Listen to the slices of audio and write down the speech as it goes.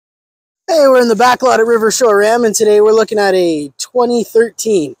Hey, we're in the back lot at River Shore Ram, and today we're looking at a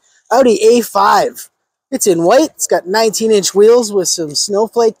 2013 Audi A5. It's in white, it's got 19-inch wheels with some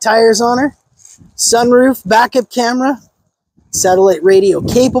snowflake tires on her, sunroof, backup camera, satellite radio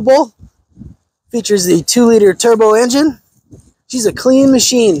capable, features the 2-liter turbo engine. She's a clean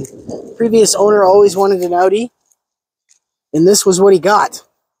machine. Previous owner always wanted an Audi, and this was what he got.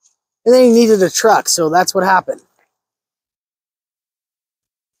 And then he needed a truck, so that's what happened.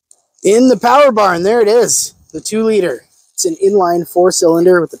 In the power barn, there it is, the 2-liter. It's an inline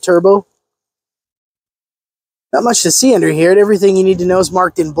 4-cylinder with a turbo. Not much to see under here. Everything you need to know is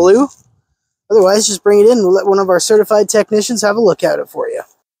marked in blue. Otherwise, just bring it in and we'll let one of our certified technicians have a look at it for you.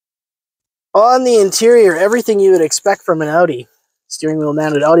 On the interior, everything you would expect from an Audi. Steering wheel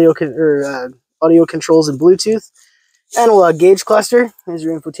mounted audio controls and Bluetooth. Analog gauge cluster. There's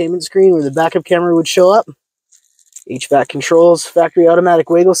your infotainment screen where the backup camera would show up. HVAC controls, factory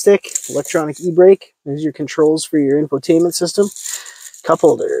automatic wiggle stick, electronic e-brake. There's your controls for your infotainment system. Cup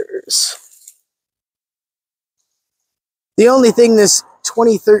holders. The only thing this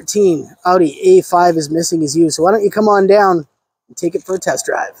 2013 Audi A5 is missing is you, so why don't you come on down and take it for a test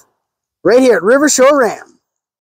drive. Right here at River Shore Ram.